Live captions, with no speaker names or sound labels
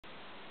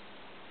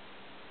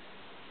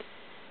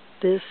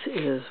This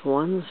is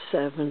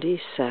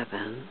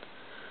 177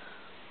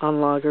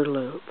 on Logger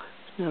Loop.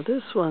 Now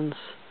this one's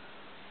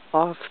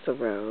off the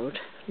road,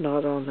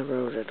 not on the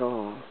road at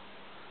all.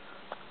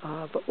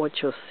 But what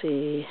you'll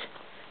see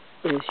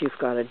is you've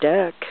got a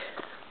deck,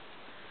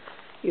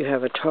 you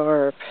have a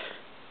tarp,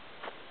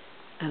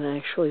 and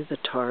actually the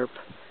tarp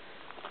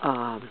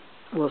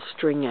will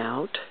string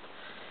out.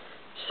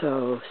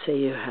 So say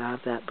you have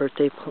that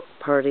birthday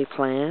party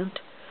planned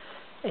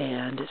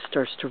and it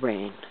starts to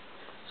rain.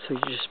 So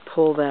you just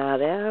pull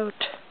that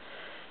out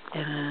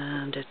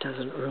and it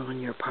doesn't ruin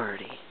your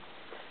party.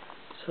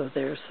 So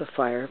there's the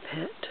fire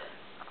pit.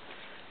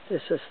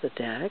 This is the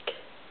deck.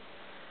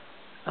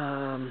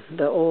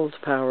 The old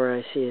power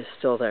I see is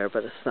still there,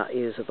 but it's not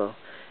usable.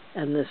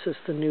 And this is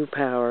the new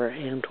power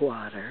and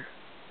water.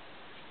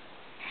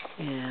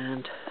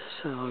 And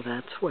so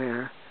that's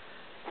where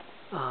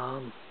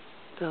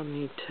they'll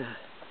need to,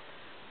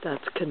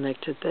 that's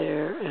connected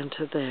there and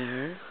to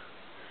there.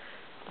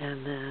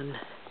 And then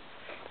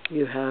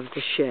you have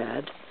the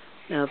shed.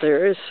 Now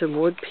there is some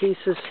wood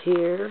pieces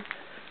here.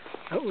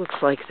 It looks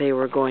like they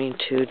were going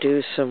to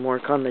do some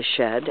work on the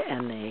shed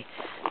and they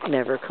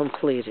never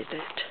completed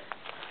it.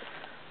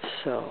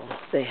 So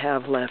they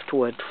have left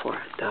wood for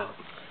it though.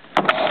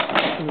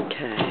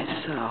 Okay,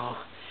 so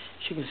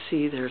as you can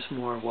see there's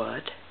more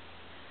wood.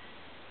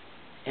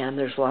 And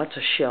there's lots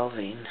of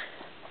shelving.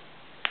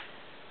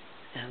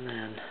 And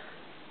then,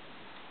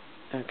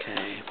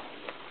 okay.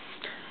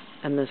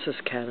 And this is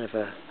kind of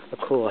a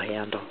cool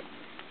handle.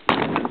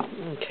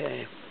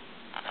 Okay.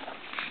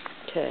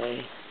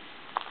 Okay.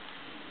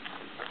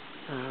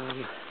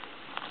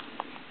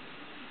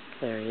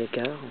 There you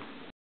go.